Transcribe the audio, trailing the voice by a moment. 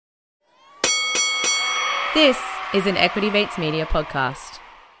This is an Equity Mates Media podcast.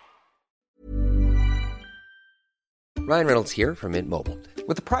 Ryan Reynolds here from Mint Mobile.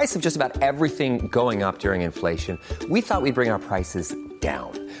 With the price of just about everything going up during inflation, we thought we'd bring our prices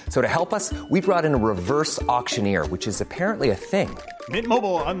down. So to help us, we brought in a reverse auctioneer, which is apparently a thing. Mint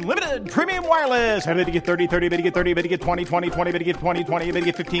Mobile Unlimited Premium Wireless. How to get 30, 30, bit to get 30, bit to get 20, 20, 20, bit to get 20, 20, bit to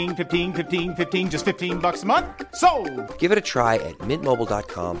get 15, 15, 15, 15, just $15 a month? Sold! Give it a try at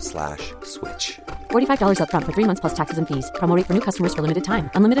mintmobile.com/switch. $45 up front for 3 months plus taxes and fees. Promo rate for new customers for limited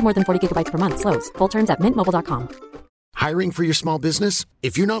time. Unlimited more than 40 gigabytes per month. Slows full terms at mintmobile.com. Hiring for your small business?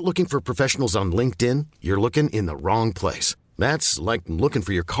 If you're not looking for professionals on LinkedIn, you're looking in the wrong place. That's like looking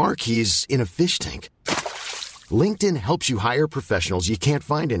for your car keys in a fish tank. LinkedIn helps you hire professionals you can't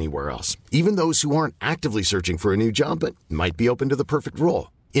find anywhere else, even those who aren't actively searching for a new job but might be open to the perfect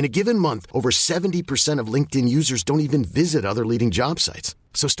role. In a given month, over 70% of LinkedIn users don't even visit other leading job sites.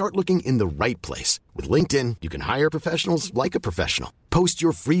 So start looking in the right place. With LinkedIn, you can hire professionals like a professional. Post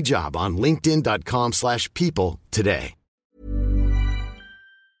your free job on linkedin.com/people today.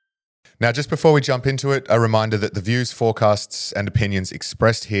 Now, just before we jump into it, a reminder that the views, forecasts and opinions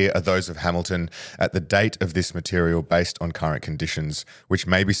expressed here are those of Hamilton at the date of this material based on current conditions, which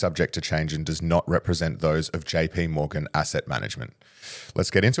may be subject to change and does not represent those of JP Morgan Asset Management. Let's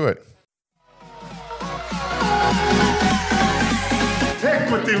get into it.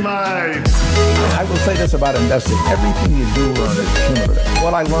 Equity Live! I will say this about investing. Everything you do learn is cumulative.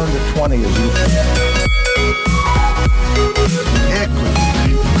 What I learned at 20 is useful. Equity.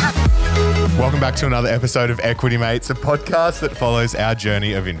 Welcome back to another episode of Equity Mates, a podcast that follows our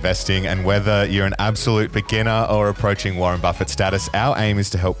journey of investing. And whether you're an absolute beginner or approaching Warren Buffett status, our aim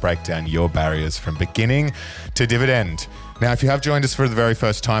is to help break down your barriers from beginning to dividend. Now, if you have joined us for the very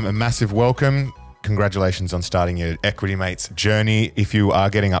first time, a massive welcome. Congratulations on starting your Equity Mates journey. If you are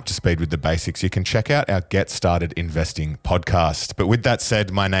getting up to speed with the basics, you can check out our Get Started Investing podcast. But with that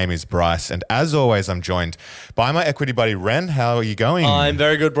said, my name is Bryce, and as always, I'm joined by my equity buddy, Ren. How are you going? I'm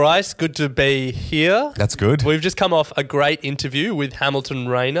very good, Bryce. Good to be here. That's good. We've just come off a great interview with Hamilton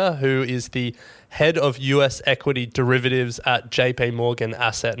Reiner, who is the head of US equity derivatives at JP Morgan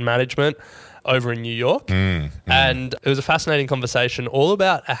Asset Management over in New York. And it was a fascinating conversation all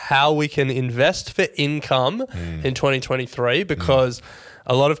about how we can invest for income in 2023, because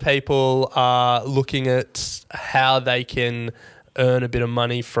a lot of people are looking at how they can earn a bit of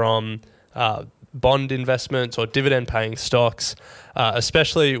money from bond investments or dividend paying stocks,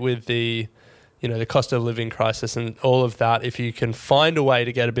 especially with the cost of living crisis and all of that. If you can find a way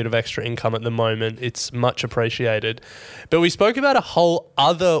to get a bit of extra income at the moment, it's much appreciated. But we spoke about a whole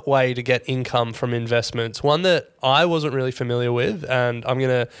other way to get income from investments, one that I wasn't really familiar with, and I'm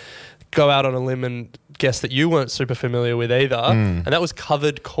going to go out on a limb and guess that you weren't super familiar with either, and that was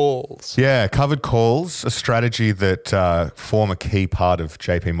covered calls. Yeah, covered calls, a strategy that form a key part of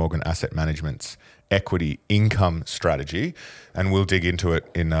JP Morgan Asset Management's equity income strategy, and we'll dig into it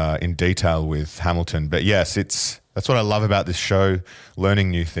in detail with Hamilton. But yes, that's what I love about this show, learning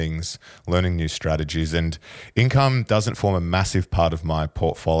new things, learning new strategies. And income doesn't form a massive part of my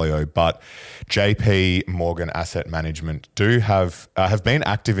portfolio, but JP Morgan Asset Management have been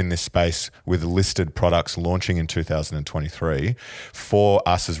active in this space with listed products launching in 2023 for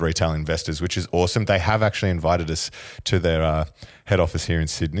us as retail investors, which is awesome. They have actually invited us to their head office here in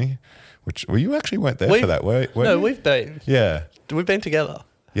Sydney. You actually weren't there for that, were No, you? we've been. Yeah. We've been together.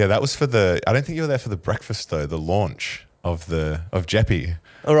 Yeah, that was I don't think you were there for the breakfast though, the launch of JEPI.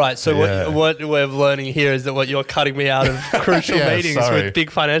 All right, so what we're learning here is that what you're cutting me out of crucial meetings with big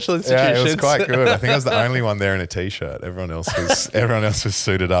financial institutions. Yeah, it was quite good. I think I was the only one there in a t-shirt. Everyone else was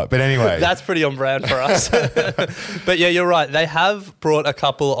suited up. But anyway. That's pretty on brand for us. But yeah, you're right. They have brought a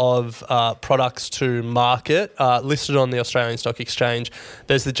couple of products to market listed on the Australian Stock Exchange.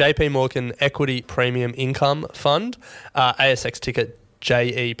 There's the JP Morgan Equity Premium Income Fund, ASX ticket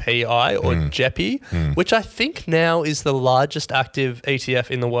JEPI or JEPI, which I think now is the largest active ETF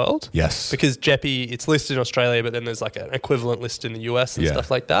in the world. Yes. Because JEPI, it's listed in Australia, but then there's like an equivalent list in the US and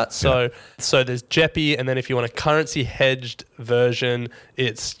stuff like that. So there's JEPI, and then if you want a currency hedged version,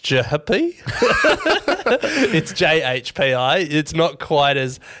 it's JEPI. It's JHPI. It's not quite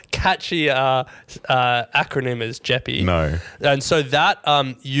as catchy acronym as JEPI. No. And so that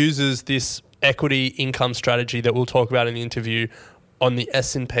uses this equity income strategy that we'll talk about in the interview on the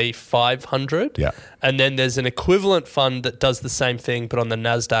S&P 500. Yeah. And then there's an equivalent fund that does the same thing, but on the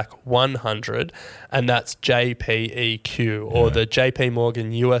NASDAQ 100, and that's JPEQ, or the JP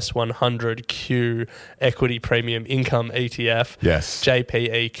Morgan US 100Q Equity Premium Income ETF. Yes.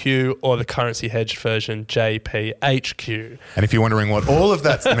 JPEQ, or the currency hedged version, JPHQ. And if you're wondering what all of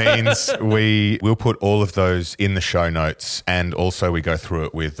that means, we will put all of those in the show notes, and also we go through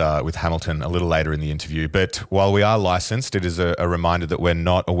it with Hamilton a little later in the interview. But while we are licensed, it is a reminder that we're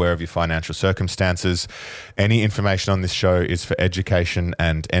not aware of your financial circumstances. Any information on this show is for education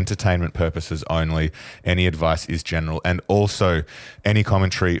and entertainment purposes only. Any advice is general, and also any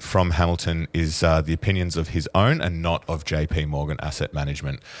commentary from Hamilton is the opinions of his own and not of JP Morgan Asset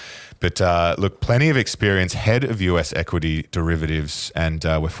Management. But look, plenty of experience, head of US equity derivatives, and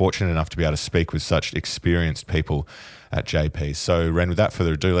we're fortunate enough to be able to speak with such experienced people at JP. So, Ren, without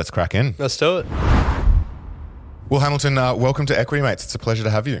further ado, let's crack in. Let's do it. Well, Hamilton, welcome to Equity Mates. It's a pleasure to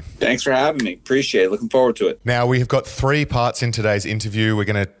have you. Thanks for having me. Appreciate it. Looking forward to it. Now, we have got 3 parts in today's interview. We're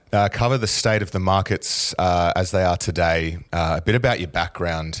going to cover the state of the markets as they are today, a bit about your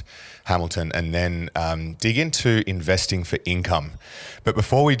background, Hamilton, and then dig into investing for income. But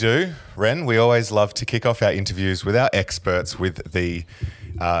before we do, Ren, we always love to kick off our interviews with our experts with the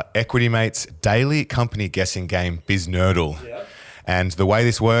Equity Mates daily company guessing game, Biz Nerdle. Yep. And the way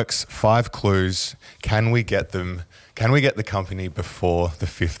this works, 5 clues. Can we get them? Can we get the company before the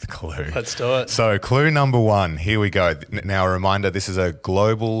 5th clue? Let's do it. So clue number 1, here we go. Now, a reminder, this is a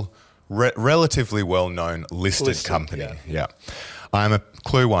global, relatively well-known listed company. Yeah.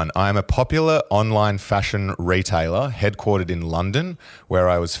 Clue 1, I am a popular online fashion retailer headquartered in London, where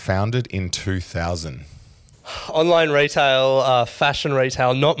I was founded in 2000. Online retail, fashion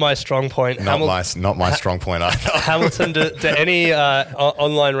retail, not my strong point. Not my strong point either. Hamilton, do any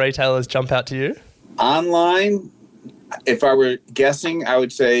online retailers jump out to you? Online, if I were guessing, I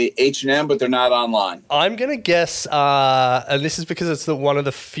would say H&M, but they're not online. I'm going to guess, and this is because it's one of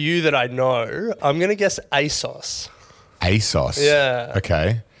the few that I know, I'm going to guess ASOS. ASOS? Yeah.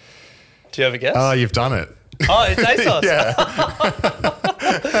 Okay. Do you have a guess? Oh, you've done it. Oh, it's ASOS. Yeah.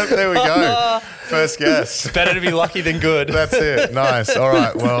 There we go. First guess. It's better to be lucky than good. That's it. Nice. All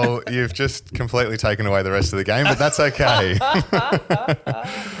right. Well, you've just completely taken away the rest of the game, but that's okay.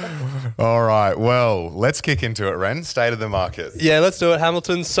 All right. Well, let's kick into it, Ren. State of the market. Yeah, let's do it,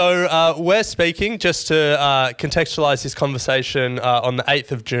 Hamilton. So we're speaking, just to contextualise this conversation, on the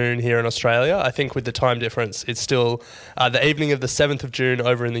 8th of June here in Australia. I think with the time difference, it's still the evening of the 7th of June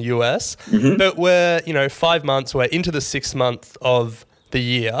over in the US. Mm-hmm. But we're, 5 months, we're into the 6th month of the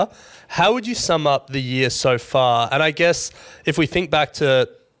year. How would you sum up the year so far? And I guess if we think back to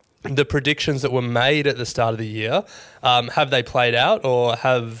the predictions that were made at the start of the year, have they played out, or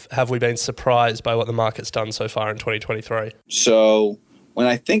have we been surprised by what the market's done so far in 2023? So when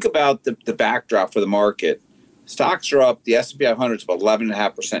I think about the backdrop for the market, stocks are up. The S&P 500 is about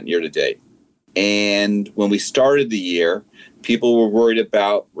 11.5% year to date. And when we started the year, people were worried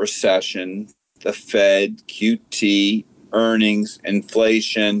about recession, the Fed, QT, earnings,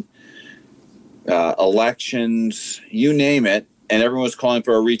 inflation, elections, you name it, and everyone was calling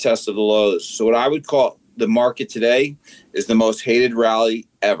for a retest of the lows. So what I would call the market today is the most hated rally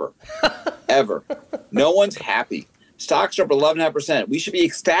ever. Ever. No one's happy. Stocks are up 11.5%. We should be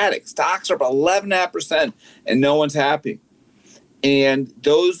ecstatic. Stocks are up 11.5%, and no one's happy. And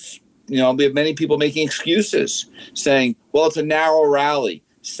those, we have many people making excuses, saying, well, it's a narrow rally.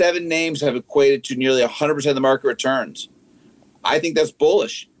 7 names have equated to nearly 100% of the market returns. I think that's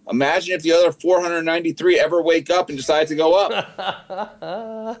bullish. Imagine if the other 493 ever wake up and decide to go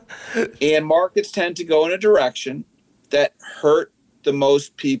up. And markets tend to go in a direction that hurt the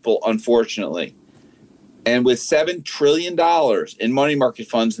most people, unfortunately. And with $7 trillion in money market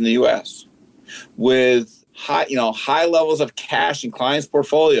funds in the U.S., with high levels of cash in clients'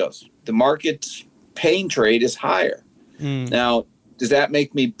 portfolios, the market's pain trade is higher. Now, does that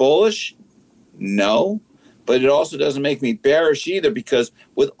make me bullish? No. But it also doesn't make me bearish either, because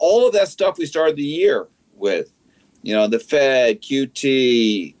with all of that stuff we started the year with, the Fed,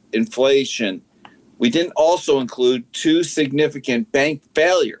 QT, inflation, we didn't also include 2 significant bank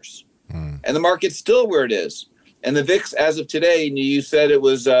failures. And the market's still where it is. And the VIX, as of today, and you said it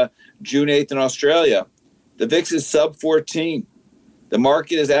was June 8th in Australia, the VIX is sub 14. The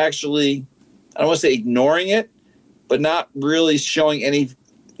market is actually, I don't want to say ignoring it, but not really showing any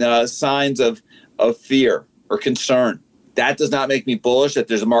signs of fear or concern. That does not make me bullish, that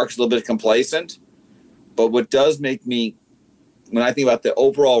there's a market's a little bit complacent. But what does make me, when I think about the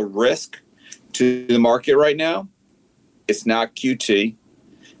overall risk to the market right now, it's not QT,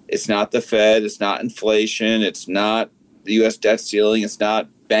 it's not the Fed, it's not inflation, it's not the U.S. debt ceiling. It's not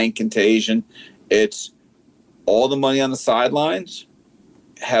bank contagion. It's all the money on the sidelines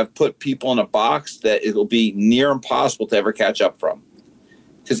have put people in a box that it will be near impossible to ever catch up from.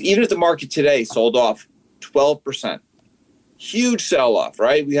 Because even if the market today sold off 12%, huge sell-off,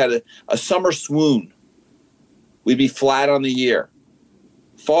 right? We had a summer swoon. We'd be flat on the year.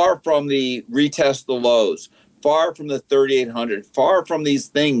 Far from the retest the lows, far from the 3,800, far from these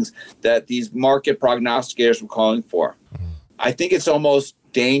things that these market prognosticators were calling for. I think it's almost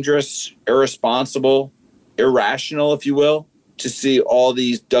dangerous, irresponsible, irrational, if you will, to see all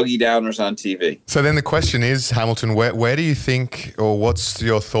these Dougie Downers on TV. So then the question is, Hamilton, where do you think, or what's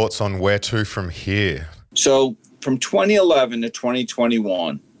your thoughts on where to from here? So from 2011 to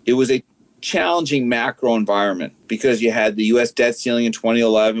 2021, it was a challenging macro environment because you had the U.S. debt ceiling in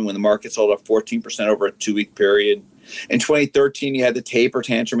 2011 when the market sold off 14% over a 2-week period. In 2013, you had the taper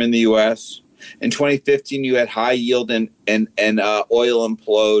tantrum in the U.S. In 2015, you had high yield and oil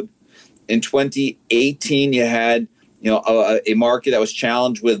implode. In 2018, you had a market that was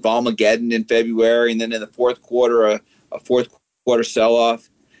challenged with Volmageddon in February, and then in the fourth quarter, a fourth quarter sell-off.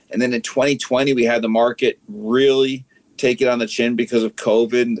 And then in 2020, we had the market really take it on the chin because of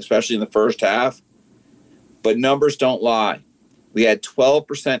COVID, especially in the first half. But numbers don't lie. We had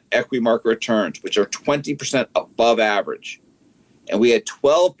 12% equity market returns, which are 20% above average. And we had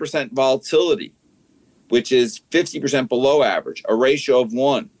 12% volatility, which is 50% below average, a ratio of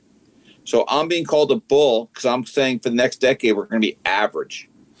 1. So I'm being called a bull because I'm saying for the next decade, we're going to be average.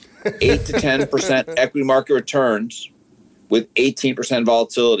 8 to 10% equity market returns with 18%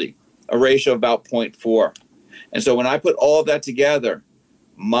 volatility, a ratio of about 0.4. And so when I put all of that together,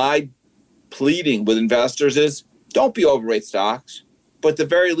 my pleading with investors is don't be overweight stocks, but at the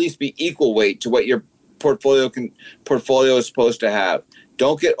very least be equal weight to what your portfolio is supposed to have.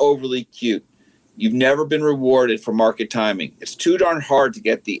 Don't get overly cute. You've never been rewarded for market timing. It's too darn hard to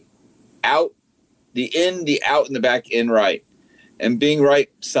get the out, the in, the out, and the back in right. And being right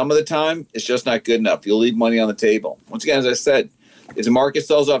some of the time is just not good enough. You'll leave money on the table. Once again, as I said, if the market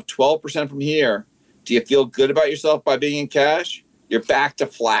sells off 12% from here, do you feel good about yourself by being in cash? You're back to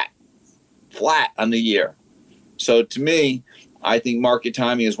flat on the year. So to me, I think market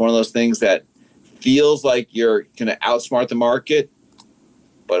timing is one of those things that feels like you're going to outsmart the market,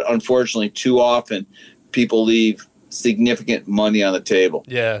 but unfortunately, too often, people leave significant money on the table.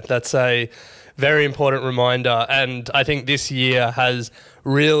 Yeah, that's a very important reminder. And I think this year has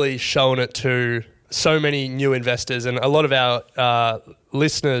really shown it to so many new investors and a lot of our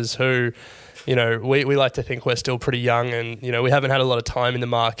listeners who, we like to think we're still pretty young and, we haven't had a lot of time in the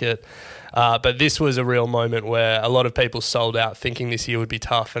market. But this was a real moment where a lot of people sold out thinking this year would be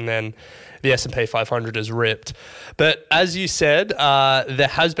tough, and then the S&P 500 has ripped. But as you said, there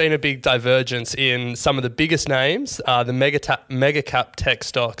has been a big divergence in some of the biggest names, the mega cap tech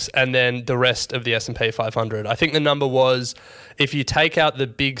stocks, and then the rest of the S&P 500. I think the number was, if you take out the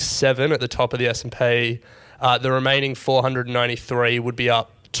big 7 at the top of the S&P, the remaining 493 would be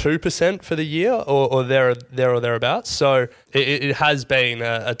up 2% for the year or there or thereabouts. So it has been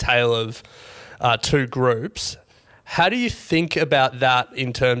a tale of two groups. How do you think about that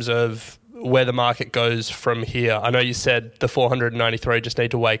in terms of where the market goes from here? I know you said the 493 just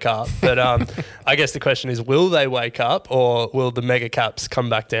need to wake up, but I guess the question is, will they wake up or will the mega caps come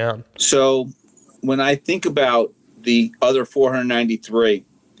back down? So when I think about the other 493,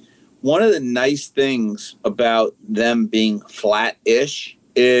 one of the nice things about them being flat-ish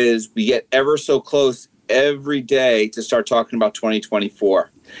is we get ever so close every day to start talking about 2024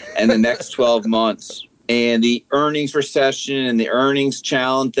 and the next 12 months. And the earnings recession and the earnings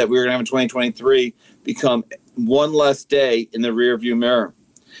challenge that we were going to have in 2023 become one less day in the rearview mirror.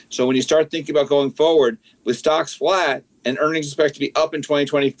 So when you start thinking about going forward with stocks flat and earnings expected to be up in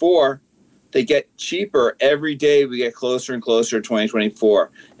 2024, they get cheaper every day. We get closer and closer to 2024.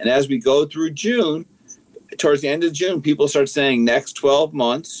 And as we go through June, towards the end of June, people start saying next 12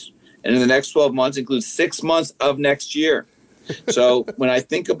 months, and in the next 12 months includes 6 months of next year. So when I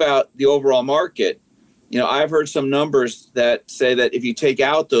think about the overall market, I've heard some numbers that say that if you take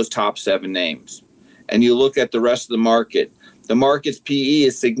out those top 7 names and you look at the rest of the market's PE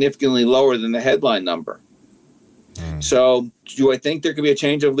is significantly lower than the headline number. So do I think there could be a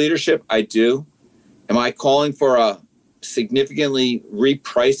change of leadership? I do. Am I calling for a significantly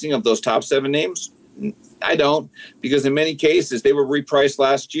repricing of those top 7 names? I don't, because in many cases, they were repriced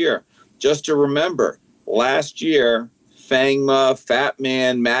last year. Just to remember, last year, Fangma,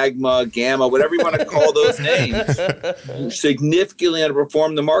 Fatman, Magma, Gamma, whatever you want to call those names, significantly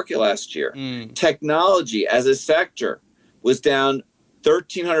underperformed the market last year. Technology as a sector was down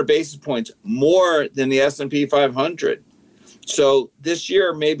 1,300 basis points more than the S&P 500. So this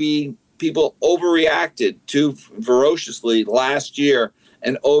year, maybe people overreacted too ferociously last year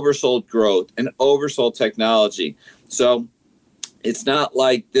and oversold growth and oversold technology. So it's not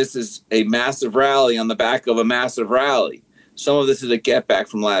like this is a massive rally on the back of a massive rally. Some of this is a get back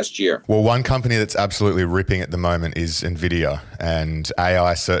from last year. Well, one company that's absolutely ripping at the moment is NVIDIA, and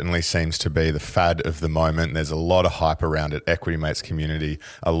AI certainly seems to be the fad of the moment. There's a lot of hype around it, Equity Mates community,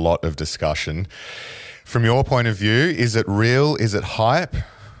 a lot of discussion. From your point of view, is it real? Is it hype?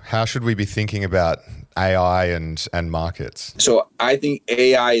 How should we be thinking about AI and markets? So I think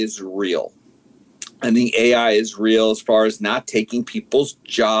AI is real. I think AI is real as far as not taking people's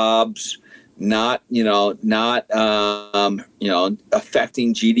jobs, not affecting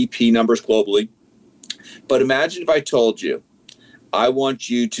GDP numbers globally. But imagine if I told you, I want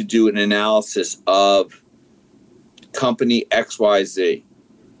you to do an analysis of company XYZ.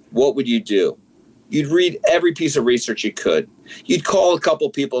 What would you do? You'd read every piece of research you could. You'd call a couple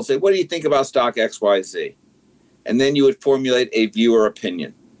people and say, what do you think about stock XYZ? And then you would formulate a view or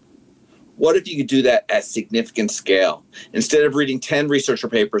opinion. What if you could do that at significant scale? Instead of reading 10 researcher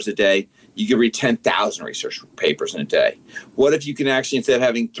papers a day, you could read 10,000 research papers in a day. What if you can actually, instead of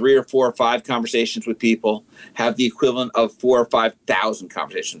having 3 or 4 or 5 conversations with people, have the equivalent of 4,000 or 5,000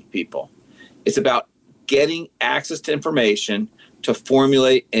 conversations with people? It's about getting access to information to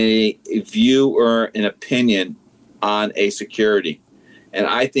formulate a view or an opinion on a security. And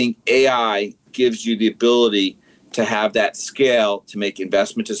I think AI gives you the ability to have that scale to make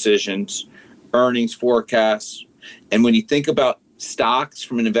investment decisions, earnings forecasts. And when you think about stocks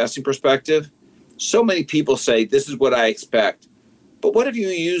from an investing perspective, so many people say, this is what I expect. But what if you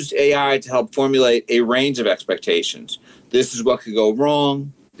used AI to help formulate a range of expectations? This is what could go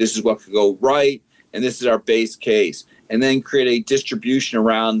wrong, this is what could go right, and this is our base case. And then create a distribution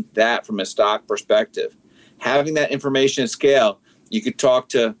around that from a stock perspective. Having that information at scale, you could talk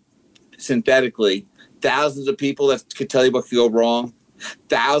to synthetically thousands of people that could tell you what could go wrong,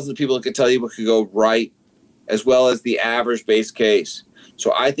 thousands of people that could tell you what could go right, as well as the average base case.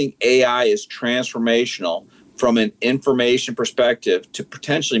 So I think AI is transformational from an information perspective to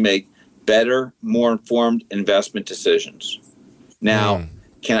potentially make better, more informed investment decisions. Now,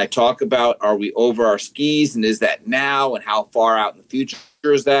 can I talk about, are we over our skis, and is that now, and how far out in the future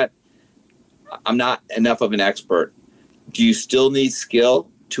is that? I'm not enough of an expert. Do you still need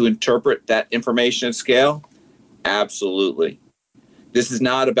skill to interpret that information at scale? Absolutely. This is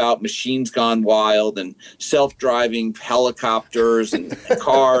not about machines gone wild and self-driving helicopters and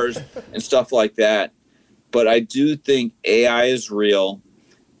cars and stuff like that. But I do think AI is real.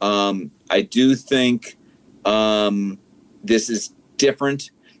 I do think this is different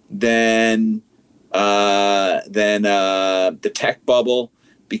than the tech bubble,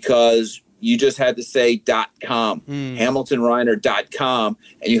 because you just had to say .com, HamiltonReiner.com,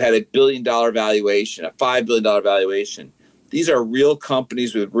 and you had $1 billion valuation, a $5 billion valuation. These are real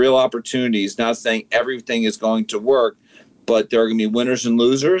companies with real opportunities, not saying everything is going to work, but there are going to be winners and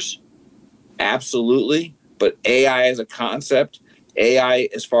losers. Absolutely. But AI as a concept, AI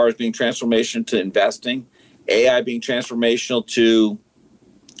as far as being transformational to investing, AI being transformational to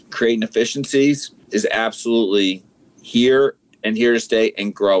creating efficiencies is absolutely here and here to stay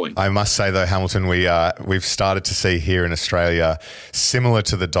and growing. I must say though, Hamilton, we've started to see here in Australia, similar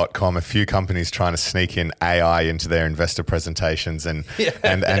to the .com, a few companies trying to sneak in AI into their investor presentations and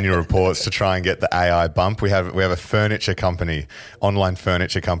annual reports to try and get the AI bump. We have a furniture company, online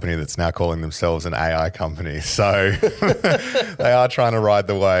furniture company, that's now calling themselves an AI company. So they are trying to ride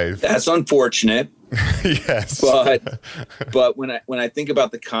the wave. That's unfortunate. Yes. But when I think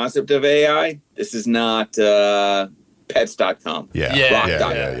about the concept of AI, this is not pets.com.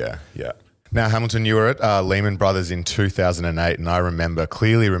 Yeah. Now, Hamilton, you were at Lehman Brothers in 2008, and I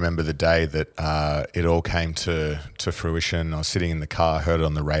clearly remember the day that it all came to fruition. I was sitting in the car, heard it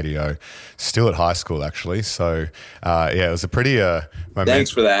on the radio, still at high school, actually. So, it was a pretty Thanks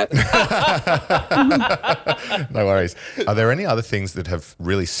for that. No worries. Are there any other things that have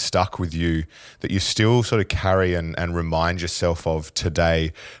really stuck with you that you still sort of carry and remind yourself of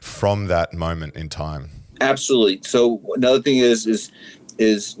today from that moment in time? Absolutely. So another thing is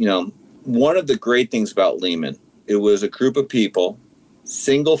one of the great things about Lehman, it was a group of people,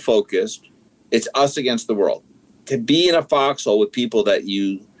 single focused. It's us against the world. To be in a foxhole with people that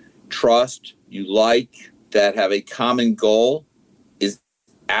you trust, you like, that have a common goal is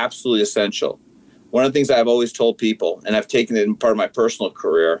absolutely essential. One of the things I've always told people, and I've taken it in part of my personal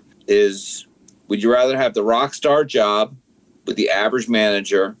career, is would you rather have the rock star job with the average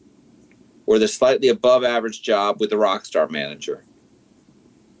manager or the slightly above average job with the rock star manager?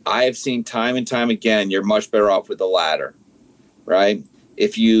 I have seen time and time again, you're much better off with the latter. right?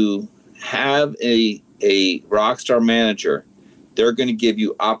 If you have a rock star manager, they're going to give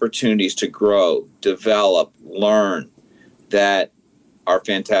you opportunities to grow, develop, learn that are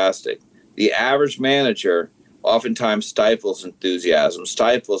fantastic. The average manager oftentimes stifles enthusiasm,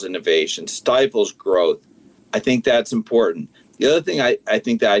 stifles innovation, stifles growth. I think that's important. The other thing I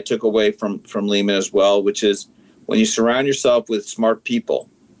think that I took away from Lehman as well, which is when you surround yourself with smart people,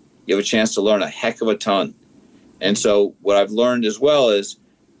 you have a chance to learn a heck of a ton. And so what I've learned as well is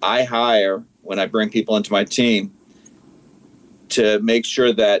I hire, when I bring people into my team, to make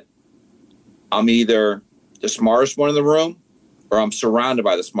sure that I'm either the smartest one in the room or I'm surrounded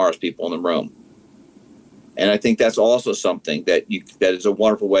by the smartest people in the room. And I think that's also something that is a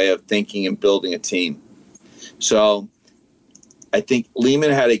wonderful way of thinking and building a team. So I think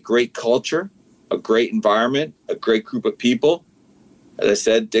Lehman had a great culture, a great environment, a great group of people. As I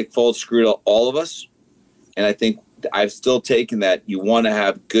said, Dick Fold screwed all of us. And I think I've still taken that. You want to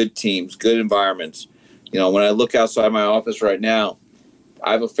have good teams, good environments. You know, when I look outside my office right now,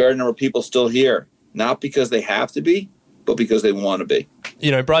 I have a fair number of people still here, not because they have to be, but because they want to be.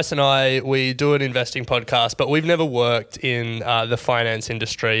 You know, Bryce and I, we do an investing podcast, but we've never worked in the finance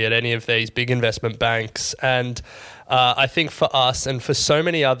industry at any of these big investment banks. And I think for us and for so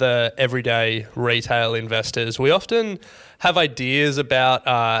many other everyday retail investors, we often have ideas about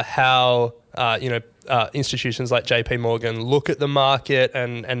how, institutions like JP Morgan look at the market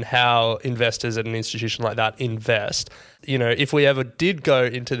and how investors at an institution like that invest. You know, if we ever did go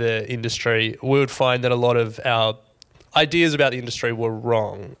into the industry, we would find that a lot of our ideas about the industry were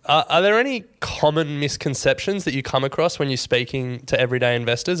wrong. Are there any common misconceptions that you come across when you're speaking to everyday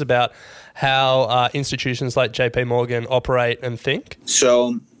investors about how institutions like JP Morgan operate and think?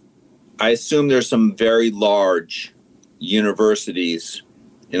 So I assume there's some very large universities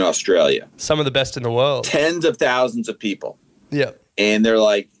in Australia. Some of the best in the world. Tens of thousands of people. Yeah. And they're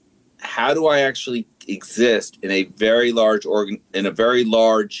like, how do I actually exist in a very large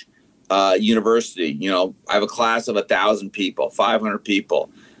university? You know, I have a class of 1,000 people, 500 people.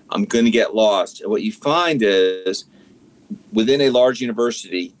 I'm going to get lost. And what you find is within a large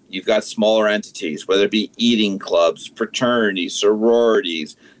university, you've got smaller entities, whether it be eating clubs, fraternities,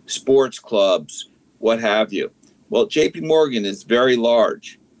 sororities, sports clubs, what have you. Well, JP Morgan is very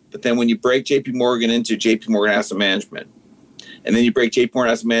large. But then when you break JP Morgan into JP Morgan Asset Management, and then you break JP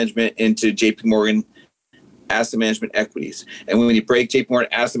Morgan Asset Management into JP Morgan Asset Management Equities, and when you break JP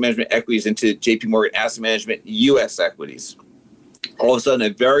Morgan Asset Management Equities into JP Morgan Asset Management U.S. Equities, all of a sudden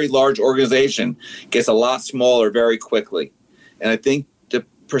a very large organization gets a lot smaller very quickly. And I think the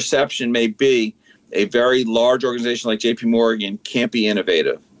perception may be a very large organization like JP Morgan can't be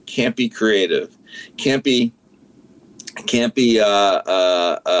innovative, can't be creative, can't be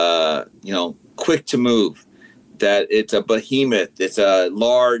quick to move, that it's a behemoth, it's a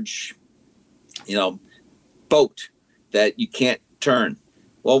large, boat that you can't turn.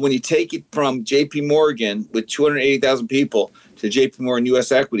 Well, when you take it from JP Morgan with 280,000 people to JP Morgan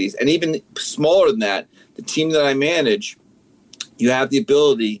U.S. Equities, and even smaller than that, the team that I manage, you have the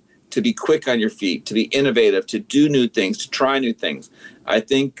ability to be quick on your feet, to be innovative, to do new things, to try new things. I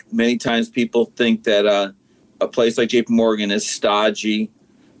think many times people think that a place like JP Morgan is stodgy,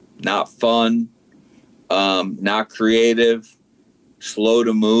 not fun, not creative, slow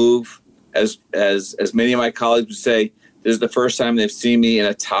to move. As many of my colleagues would say, this is the first time they've seen me in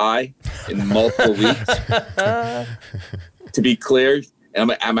a tie in multiple weeks. To be clear,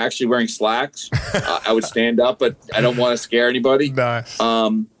 I'm actually wearing slacks. I would stand up, but I don't want to scare anybody. Nice.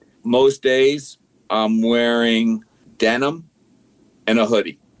 Most days, I'm wearing denim and a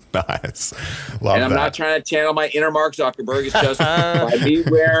hoodie. Nice. Love and I'm that. not trying to channel my inner Mark Zuckerberg. It's just by me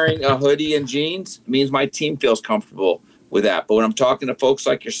wearing a hoodie and jeans means my team feels comfortable with that. But when I'm talking to folks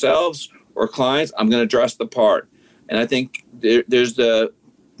like yourselves or clients, I'm going to dress the part. And I think there's the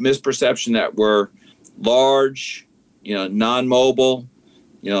misperception that we're large, non-mobile,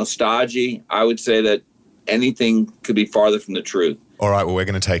 stodgy. I would say that anything could be farther from the truth. All right, well, we're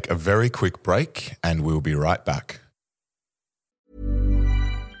going to take a very quick break and we'll be right back.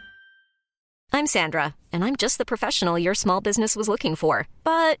 I'm Sandra, and I'm just the professional your small business was looking for.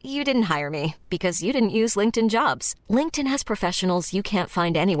 But you didn't hire me because you didn't use LinkedIn Jobs. LinkedIn has professionals you can't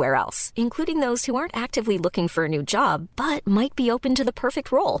find anywhere else, including those who aren't actively looking for a new job, but might be open to the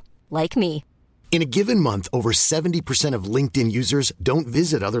perfect role, like me. In a given month, over 70% of LinkedIn users don't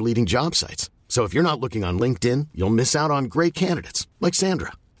visit other leading job sites. So if you're not looking on LinkedIn, you'll miss out on great candidates like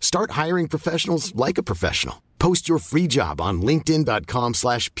Sandra. Start hiring professionals like a professional. Post your free job on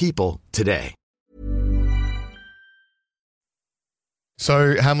linkedin.com/people today.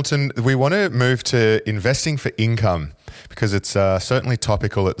 So, Hamilton, we want to move to investing for income because it's certainly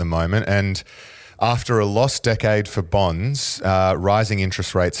topical at the moment. And after a lost decade for bonds, rising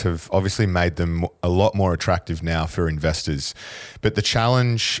interest rates have obviously made them a lot more attractive now for investors. But the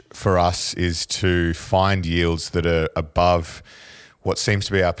challenge for us is to find yields that are above what seems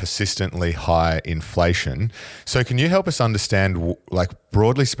to be our persistently high inflation. So can you help us understand, like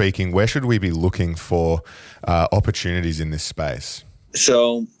broadly speaking, where should we be looking for opportunities in this space?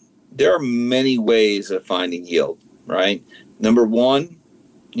 So there are many ways of finding yield, right? Number one,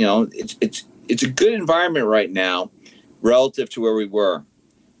 it's a good environment right now relative to where we were.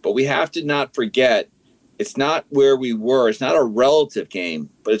 But we have to not forget, it's not where we were. It's not a relative game,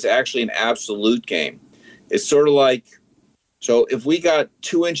 but it's actually an absolute game. It's sort of like, so if we got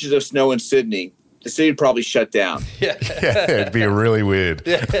 2 inches of snow in Sydney, the city would probably shut down. Yeah, it'd be really weird.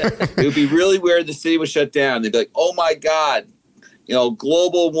 It would be really weird. The city would shut down. They'd be like, oh my God,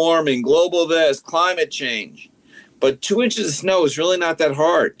 global warming, global this, climate change. But 2 inches of snow is really not that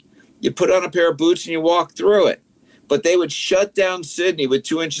hard. You put on a pair of boots and you walk through it. But they would shut down Sydney with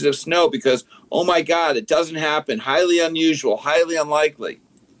 2 inches of snow because, oh my God, it doesn't happen. Highly unusual, highly unlikely.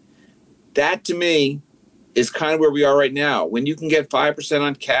 That to me is kind of where we are right now. When you can get 5%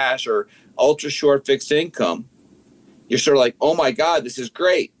 on cash or ultra short fixed income, you're sort of like, oh my God, this is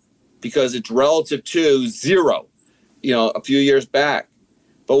great because it's relative to zero, a few years back.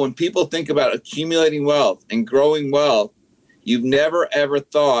 But when people think about accumulating wealth and growing wealth, you've never, ever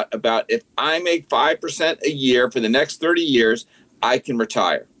thought about, if I make 5% a year for the next 30 years, I can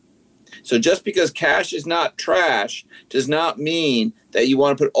retire. So just because cash is not trash does not mean that you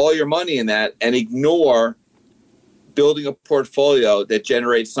want to put all your money in that and ignore building a portfolio that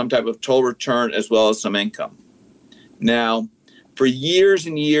generates some type of total return as well as some income. Now, for years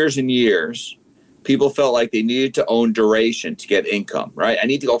and years and years, people felt like they needed to own duration to get income, right? I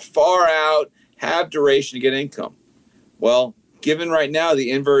need to go far out, have duration to get income. Well, given right now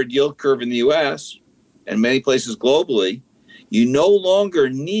the inverted yield curve in the U.S. and many places globally, you no longer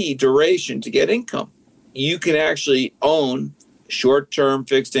need duration to get income. You can actually own short-term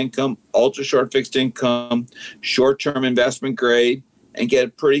fixed income, ultra-short fixed income, short-term investment grade, and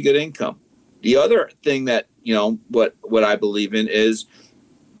get pretty good income. The other thing that, what I believe in is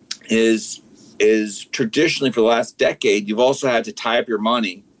traditionally for the last decade, you've also had to tie up your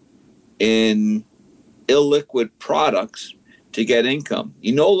money in illiquid products to get income.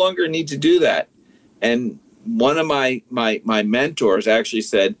 You no longer need to do that. And one of my mentors actually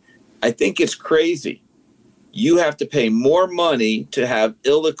said, I think it's crazy. You have to pay more money to have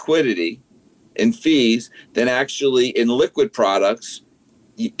illiquidity in fees than actually in liquid products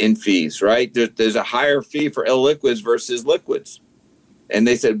in fees, right? There's a higher fee for illiquids versus liquids. And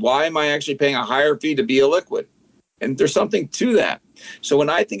they said, why am I actually paying a higher fee to be illiquid? And there's something to that. So when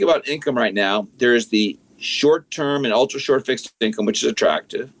I think about income right now, there's the short-term and ultra-short fixed income, which is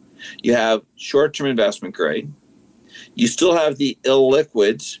attractive. You have short-term investment grade. You still have the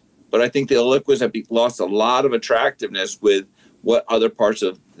illiquids, but I think the illiquids have lost a lot of attractiveness with what other parts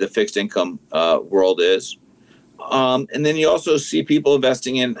of the fixed income world is. And then you also see people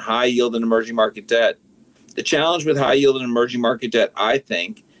investing in high yield and emerging market debt. The challenge with high yield and emerging market debt, I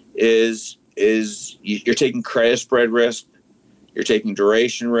think, is you're taking credit spread risk, you're taking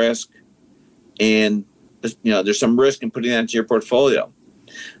duration risk, and there's some risk in putting that into your portfolio.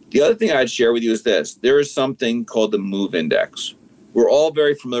 The other thing I'd share with you is this. There is something called the MOVE Index. We're all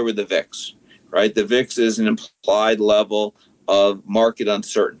very familiar with the VIX, right? The VIX is an implied level of market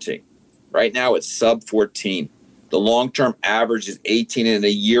uncertainty. Right now it's sub 14. The long-term average is 18, and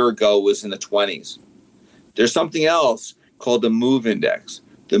a year ago was in the 20s. There's something else called the MOVE Index.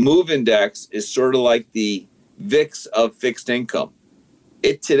 The MOVE Index is sort of like the VIX of fixed income.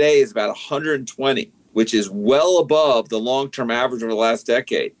 It today is about 120, which is well above the long-term average over the last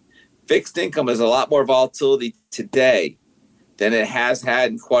decade. Fixed income has a lot more volatility today than it has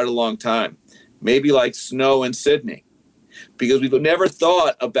had in quite a long time, maybe like snow in Sydney, because we've never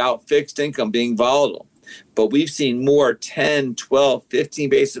thought about fixed income being volatile. But we've seen more 10, 12, 15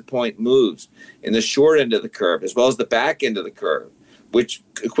 basis point moves in the short end of the curve, as well as the back end of the curve, which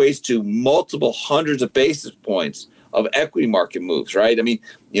equates to multiple hundreds of basis points of equity market moves, right? I mean,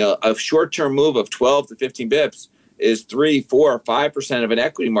 a short-term move of 12 to 15 bips is 3, 4, or 5% of an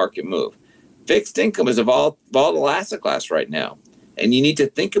equity market move. Fixed income is a volatile asset class right now, and you need to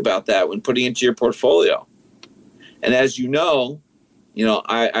think about that when putting it into your portfolio. And as you know,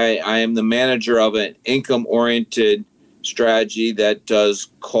 I am the manager of an income-oriented strategy that does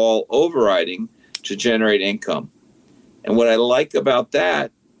call overriding to generate income. And what I like about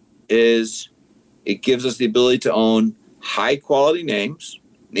that is it gives us the ability to own high quality names,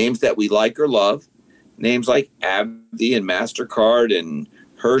 names that we like or love, names like AbbVie and MasterCard and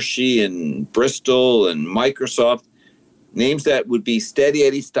Hershey and Bristol and Microsoft, names that would be steady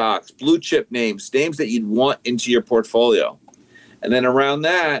Eddie stocks, blue chip names, names that you'd want into your portfolio. And then around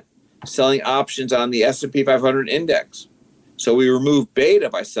that, selling options on the S&P 500 index. So we remove beta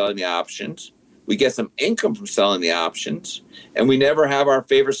by selling the options. We get some income from selling the options, and we never have our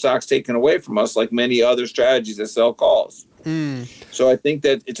favorite stocks taken away from us like many other strategies that sell calls. So I think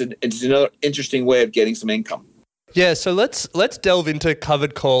that it's another interesting way of getting some income. Yeah, so let's delve into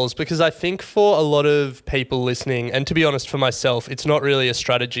covered calls, because I think for a lot of people listening, and to be honest for myself, it's not really a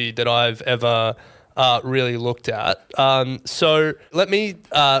strategy that I've ever really looked at. So let me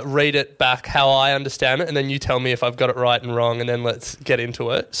read it back how I understand it, and then you tell me if I've got it right and wrong, and then let's get into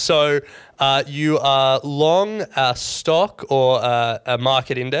it. So you are long a stock or a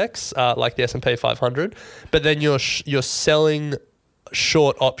market index like the S&P 500, but then you're selling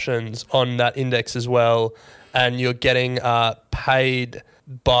short options on that index as well, and you're getting paid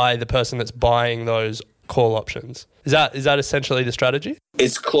by the person that's buying those call options. Is that essentially the strategy?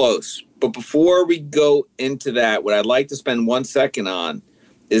 It's close. But before we go into that, what I'd like to spend 1 second on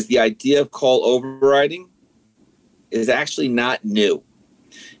is the idea of call overriding is actually not new.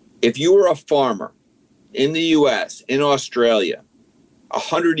 If you were a farmer in the US, in Australia,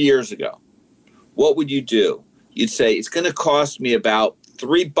 100 years ago, what would you do? You'd say, it's going to cost me about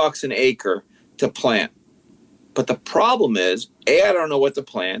 $3 an acre to plant. But the problem is, A, I don't know what to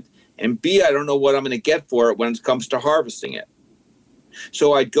plant, and B, I don't know what I'm going to get for it when it comes to harvesting it.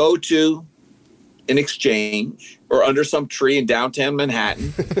 So I'd go to an exchange or under some tree in downtown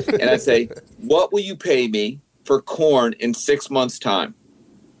Manhattan, and I'd say, what will you pay me for corn in 6 months' time?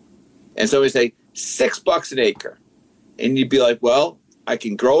 And so we'd say, $6 an acre. And you'd be like, well, I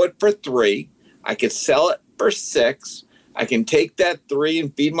can grow it for $3. I could sell it for $6. I can take that $3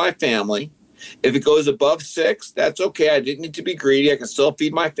 and feed my family. If it goes above $6, that's okay. I didn't need to be greedy. I can still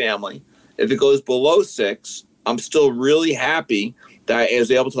feed my family. If it goes below $6, I'm still really happy that I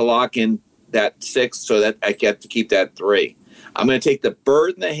was able to lock in that $6 so that I get to keep that $3. I'm going to take the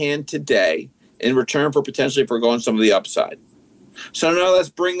bird in the hand today in return for potentially foregoing some of the upside. So now let's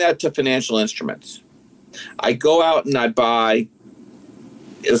bring that to financial instruments. I go out and I buy,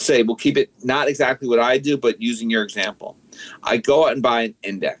 let's say, we'll keep it not exactly what I do, but using your example. I go out and buy an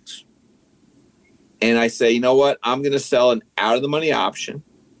index. And I say, you know what? I'm going to sell an out-of-the-money option,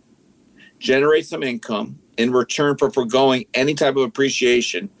 generate some income in return for foregoing any type of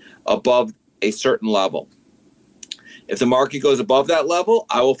appreciation above a certain level. If the market goes above that level,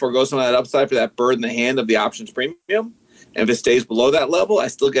 I will forego some of that upside for that bird in the hand of the options premium. And if it stays below that level, I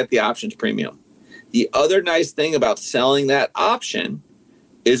still get the options premium. The other nice thing about selling that option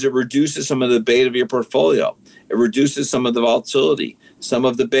is it reduces some of the beta of your portfolio. It reduces some of the volatility, some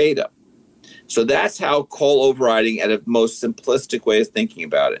of the beta. So that's how call overriding at a most simplistic way of thinking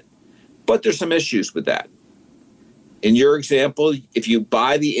about it. But there's some issues with that. In your example, if you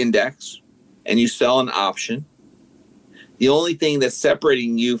buy the index and you sell an option, the only thing that's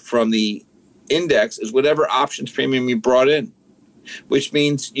separating you from the index is whatever options premium you brought in, which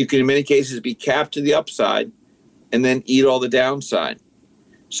means you can in many cases be capped to the upside and then eat all the downside.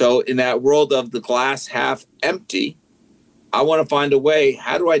 So in that world of the glass half empty, I want to find a way,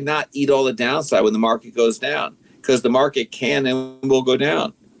 how do I not eat all the downside when the market goes down? Because the market can and will go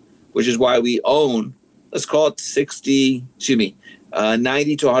down, which is why we own, let's call it 90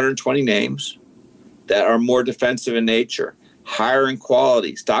 to 120 names that are more defensive in nature, higher in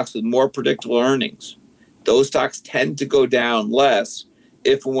quality, stocks with more predictable earnings. Those stocks tend to go down less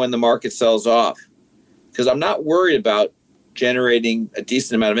if and when the market sells off. Because I'm not worried about generating a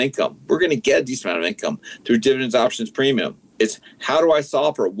decent amount of income. We're going to get a decent amount of income through dividends, options, premium. It's how do I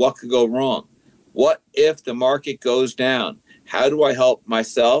solve for what could go wrong? What if the market goes down? How do I help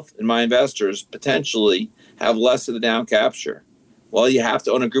myself and my investors potentially have less of the down capture? Well, you have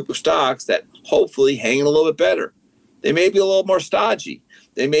to own a group of stocks that hopefully hang a little bit better. They may be a little more stodgy.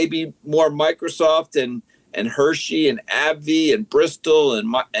 They may be more Microsoft and Hershey and AbbVie and Bristol and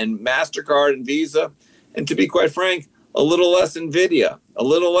MasterCard and Visa. And to be quite frank, a little less NVIDIA, a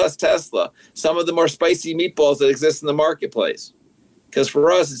little less Tesla, some of the more spicy meatballs that exist in the marketplace. Because for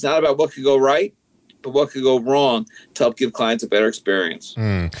us, it's not about what could go right, but what could go wrong to help give clients a better experience.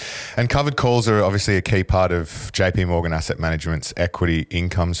 And covered calls are obviously a key part of JP Morgan Asset Management's equity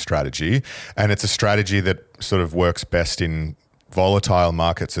income strategy. And it's a strategy that sort of works best in volatile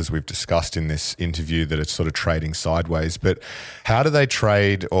markets, as we've discussed in this interview, that it's sort of trading sideways. But how do they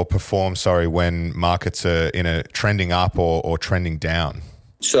trade or perform, when markets are in a trending up or trending down?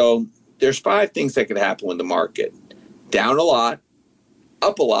 So there's 5 things that could happen with the market. down a lot,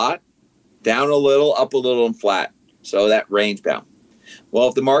 up a lot, down a little, up a little, and flat. So that range bound. Well,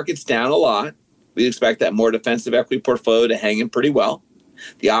 if the market's down a lot, we expect that more defensive equity portfolio to hang in pretty well.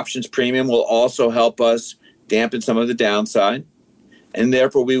 The options premium will also help us dampen some of the downside. And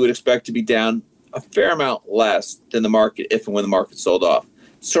therefore, we would expect to be down a fair amount less than the market if and when the market sold off,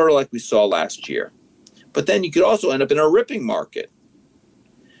 sort of like we saw last year. But then you could also end up in a ripping market,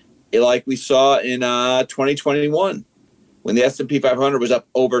 like we saw in 2021, when the S&P 500 was up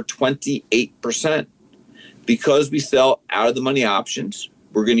over 28%. Because we sell out of the money options,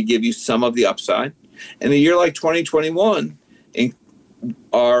 we're going to give you some of the upside. And a year like 2021,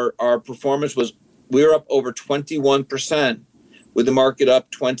 our performance was, we were up over 21%, with the market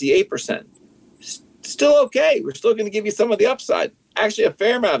up 28%. Still okay. We're still going to give you some of the upside, actually a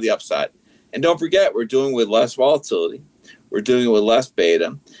fair amount of the upside. And don't forget, we're doing with less volatility. We're doing it with less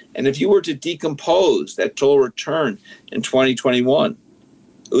beta. And if you were to decompose that total return in 2021,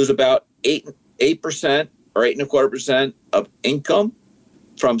 it was about 8% or 8.25% of income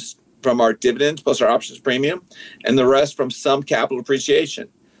from our dividends plus our options premium, and the rest from some capital appreciation.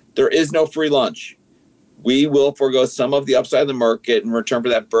 There is no free lunch. We will forego some of the upside of the market in return for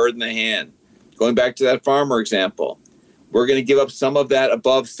that bird in the hand. Going back to that farmer example, we're going to give up some of that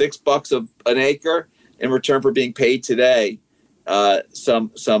above $6 an acre in return for being paid today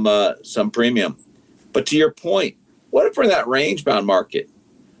some premium. But to your point, what if we're in that range-bound market?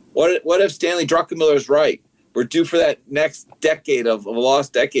 What if Stanley Druckenmiller is right? We're due for that next decade of a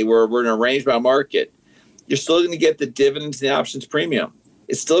lost decade where we're in a range-bound market. You're still going to get the dividends and the options premium.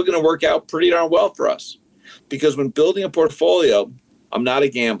 It's still going to work out pretty darn well for us. Because when building a portfolio, I'm not a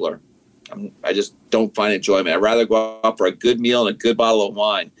gambler. I just don't find enjoyment. I'd rather go out for a good meal and a good bottle of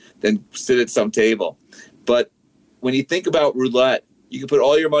wine than sit at some table. But when you think about roulette, you can put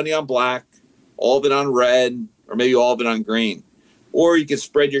all your money on black, all of it on red, or maybe all of it on green. Or you can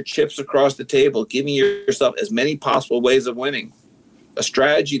spread your chips across the table, giving yourself as many possible ways of winning. A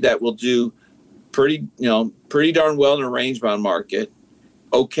strategy that will do pretty darn well in a range-bound market,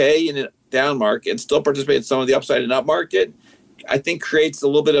 okay in a down market, and still participate in some of the upside and up market, I think creates a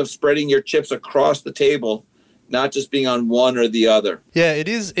little bit of spreading your chips across the table, not just being on one or the other. Yeah, it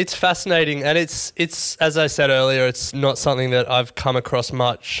is. It's fascinating. And it's as I said earlier, it's not something that I've come across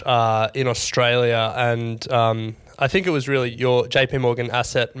much in Australia. And I think it was really your JP Morgan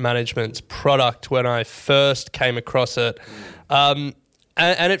Asset Management's product when I first came across it. And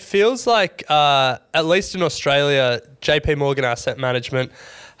it feels like, at least in Australia, JP Morgan Asset Management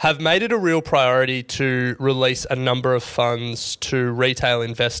have made it a real priority to release a number of funds to retail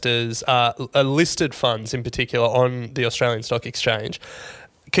investors, listed funds in particular, on the Australian Stock Exchange.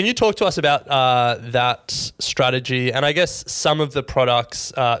 Can you talk to us about that strategy and I guess some of the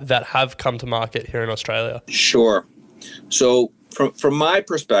products that have come to market here in Australia? Sure. So from my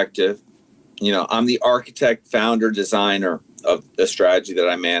perspective, I'm the architect, founder, designer of the strategy that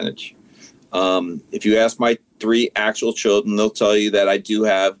I manage. If you ask my 3 actual children, they'll tell you that I do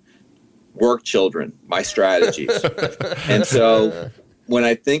have work children, my strategies. And so when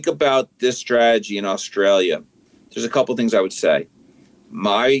I think about this strategy in Australia, there's a couple things I would say.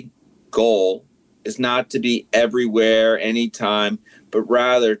 My goal is not to be everywhere, anytime, but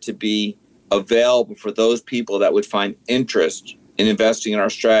rather to be available for those people that would find interest in investing in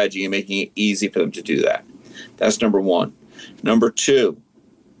our strategy and making it easy for them to do that. That's number one. Number two,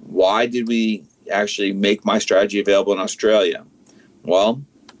 why did we actually make my strategy available in Australia? Well,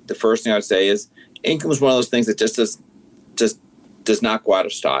 the first thing I would say is income is one of those things that just does not go out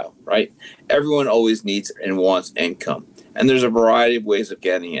of style, right? Everyone always needs and wants income, and there's a variety of ways of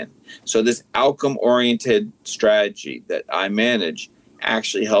getting it. So this outcome-oriented strategy that I manage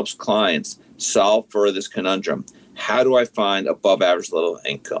actually helps clients solve for this conundrum. How do I find above average level of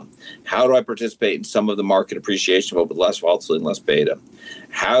income? How do I participate in some of the market appreciation, but with less volatility and less beta?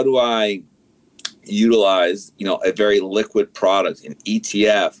 How do I utilize, a very liquid product, an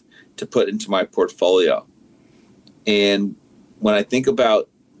ETF, to put into my portfolio? And when I think about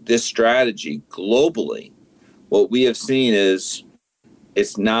this strategy globally, what we have seen is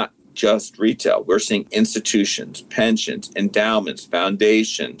it's not just retail. We're seeing institutions, pensions, endowments,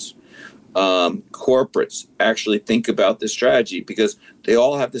 foundations, corporates actually think about this strategy because they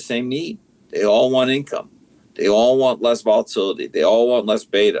all have the same need. They all want income. They all want less volatility. They all want less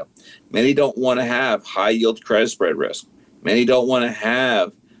beta. Many don't want to have high yield credit spread risk. Many don't want to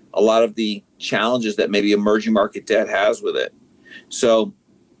have a lot of the challenges that maybe emerging market debt has with it. So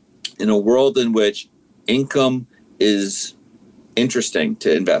in a world in which income is interesting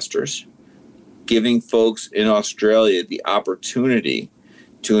to investors, giving folks in Australia the opportunity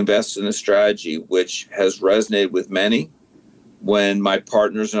to invest in a strategy, which has resonated with many. When my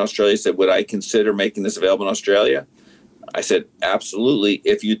partners in Australia said, would I consider making this available in Australia? I said, absolutely,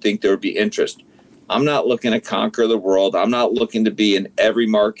 if you think there would be interest. I'm not looking to conquer the world. I'm not looking to be in every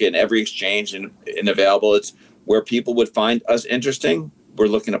market and every exchange and available. It's where people would find us interesting. We're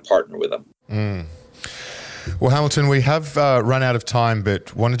looking to partner with them. Well, Hamilton, we have run out of time,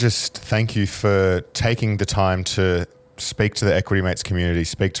 but want to just thank you for taking the time to speak to the Equity Mates community,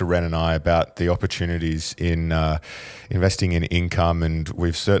 speak to Ren and I about the opportunities in investing in income. And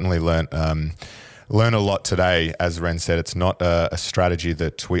we've certainly learned a lot today. As Ren said, it's not a strategy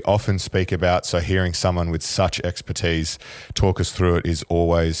that we often speak about. So hearing someone with such expertise talk us through it is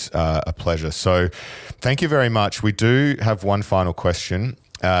always a pleasure. So thank you very much. We do have one final question.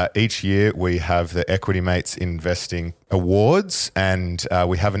 Each year we have the Equity Mates Investing Awards, and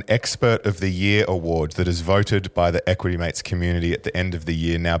we have an Expert of the Year award that is voted by the Equity Mates community at the end of the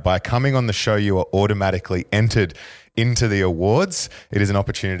year. Now, by coming on the show, you are automatically entered into the awards. It is an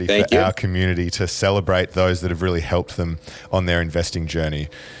opportunity for our community to celebrate those that have really helped them on their investing journey.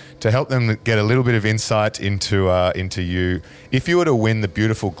 To help them get a little bit of insight into you, if you were to win the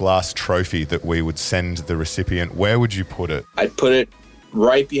beautiful glass trophy that we would send the recipient, where would you put it? I'd put it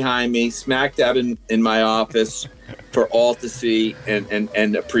right behind me, smack dab in my office for all to see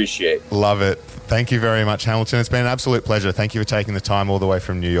and appreciate. Love it. Thank you very much, Hamilton. It's been an absolute pleasure. Thank you for taking the time all the way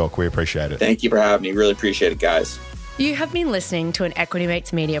from New York. We appreciate it. Thank you for having me. Really appreciate it, guys. You have been listening to an Equity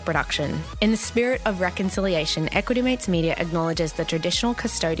Mates Media production. In the spirit of reconciliation, Equity Mates Media acknowledges the traditional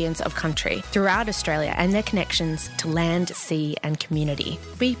custodians of country throughout Australia and their connections to land, sea and community.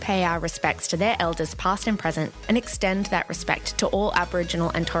 We pay our respects to their elders past and present and extend that respect to all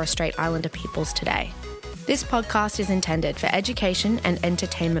Aboriginal and Torres Strait Islander peoples today. This podcast is intended for education and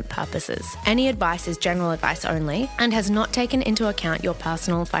entertainment purposes. Any advice is general advice only and has not taken into account your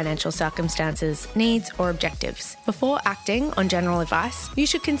personal financial circumstances, needs, or objectives. Before acting on general advice, you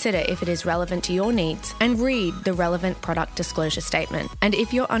should consider if it is relevant to your needs and read the relevant product disclosure statement. And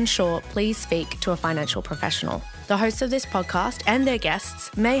if you're unsure, please speak to a financial professional. The hosts of this podcast and their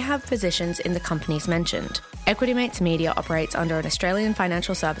guests may have positions in the companies mentioned. Equity Mates Media operates under an Australian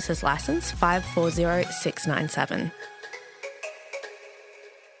Financial Services Licence 540697.